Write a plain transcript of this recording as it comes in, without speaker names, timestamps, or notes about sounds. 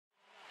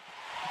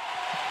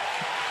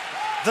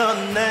The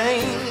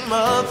name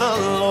of the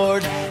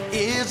Lord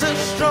is a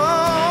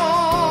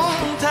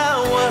strong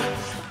tower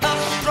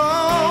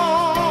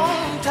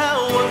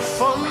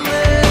for me.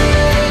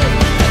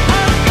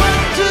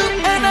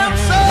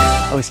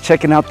 I was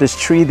checking out this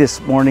tree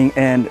this morning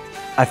and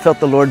I felt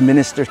the Lord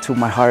minister to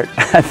my heart.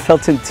 I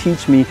felt Him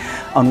teach me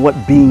on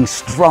what being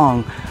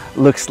strong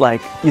looks like.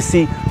 You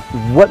see,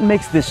 what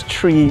makes this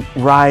tree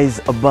rise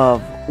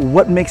above?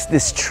 What makes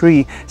this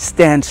tree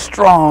stand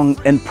strong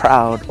and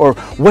proud? Or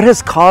what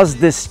has caused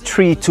this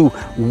tree to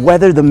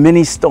weather the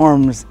many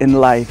storms in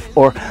life?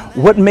 Or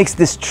what makes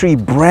this tree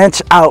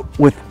branch out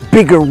with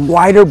bigger,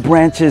 wider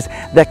branches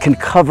that can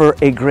cover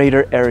a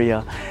greater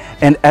area?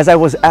 And as I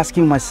was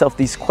asking myself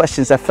these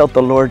questions, I felt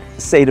the Lord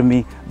say to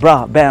me,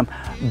 "Brah, Bam,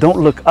 don't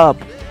look up,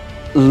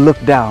 look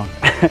down."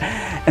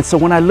 And so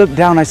when I looked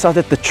down, I saw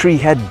that the tree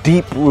had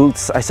deep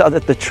roots. I saw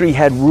that the tree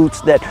had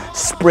roots that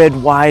spread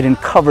wide and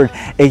covered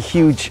a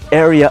huge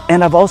area.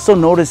 And I've also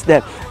noticed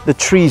that the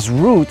tree's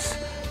roots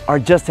are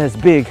just as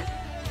big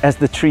as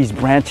the tree's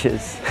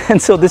branches. And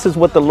so this is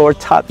what the Lord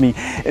taught me.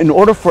 In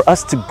order for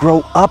us to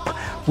grow up,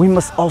 we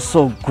must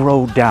also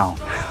grow down.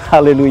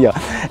 Hallelujah.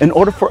 In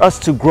order for us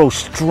to grow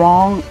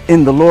strong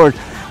in the Lord,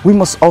 we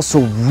must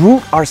also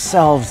root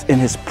ourselves in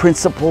His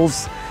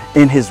principles,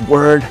 in His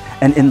word,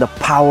 and in the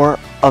power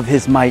of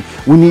His might.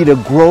 We need to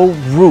grow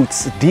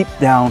roots deep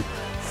down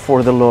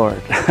for the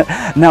Lord.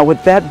 Now,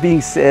 with that being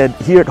said,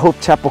 here at Hope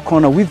Chapel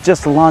Kona, we've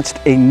just launched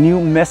a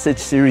new message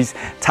series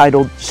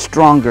titled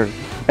Stronger.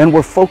 And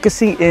we're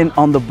focusing in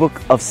on the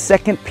book of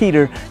 2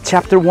 Peter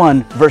chapter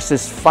 1,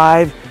 verses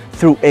 5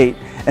 through 8.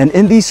 And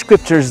in these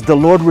scriptures, the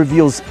Lord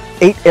reveals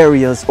 8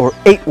 areas or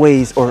 8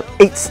 ways or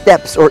 8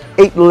 steps or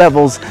 8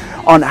 levels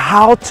on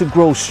how to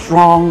grow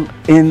strong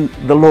in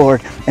the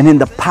Lord and in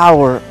the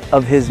power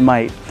of His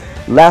might.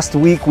 Last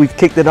week, we've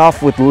kicked it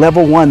off with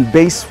level 1,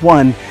 base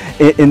 1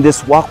 in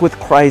this walk with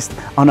Christ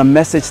on a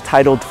message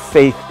titled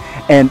Faith.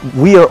 And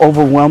we are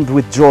overwhelmed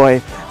with joy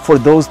for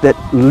those that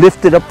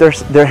lifted up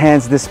their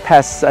hands this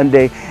past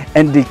Sunday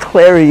and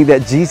declaring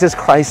that Jesus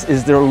Christ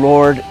is their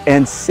Lord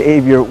and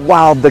Savior.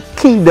 Wow, the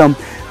kingdom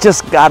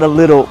just got a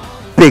little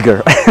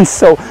bigger. And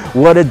so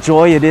what a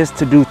joy it is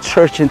to do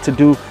church and to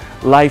do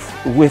life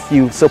with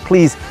you. So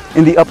please,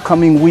 in the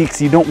upcoming weeks,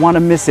 you don't want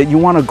to miss it. You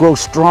want to grow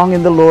strong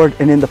in the Lord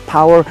and in the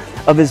power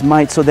of His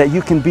might so that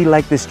you can be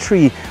like this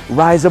tree,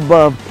 rise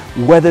above,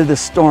 weather the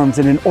storms.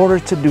 And in order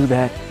to do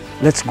that,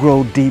 let's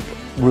grow deep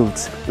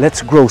roots.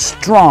 Let's grow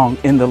strong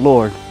in the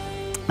Lord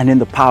and in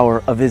the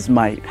power of His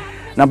might.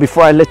 Now,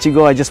 before I let you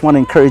go, I just want to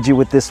encourage you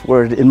with this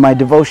word. In my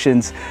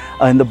devotions,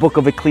 in the book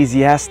of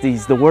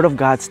Ecclesiastes, the Word of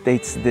God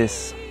states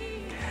this,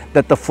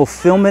 that the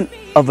fulfillment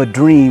of a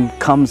dream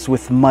comes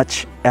with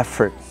much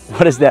effort.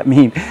 What does that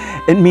mean?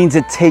 It means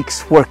it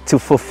takes work to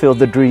fulfill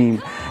the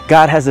dream.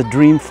 God has a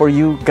dream for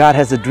you. God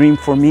has a dream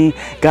for me.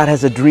 God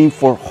has a dream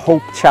for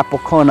Hope Chapel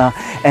Kona,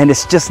 and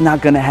it's just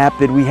not going to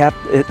happen.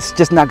 It's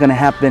just not going to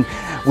happen.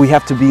 We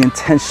have to be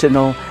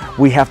intentional.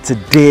 We have to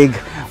dig.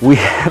 We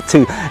have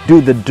to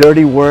do the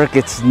dirty work.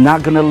 It's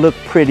not going to look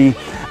pretty,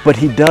 but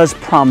He does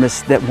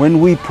promise that when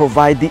we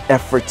provide the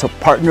effort to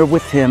partner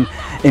with Him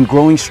in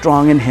growing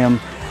strong in Him,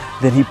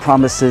 then He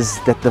promises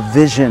that the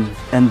vision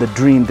and the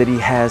dream that He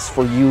has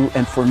for you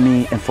and for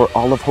me and for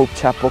all of Hope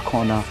Chapel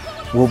Kona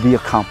will be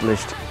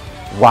accomplished.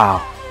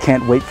 Wow,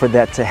 can't wait for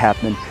that to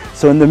happen.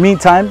 So in the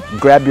meantime,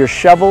 grab your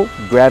shovel,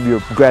 grab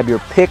your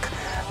pick.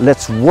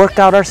 Let's work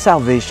out our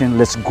salvation.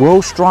 Let's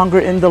grow stronger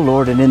in the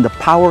Lord and in the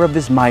power of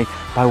His might.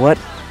 By what?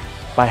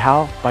 By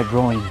how? By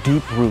growing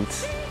deep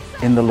roots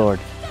in the Lord.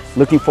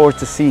 Looking forward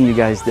to seeing you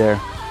guys there.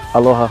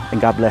 Aloha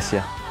and God bless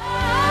you.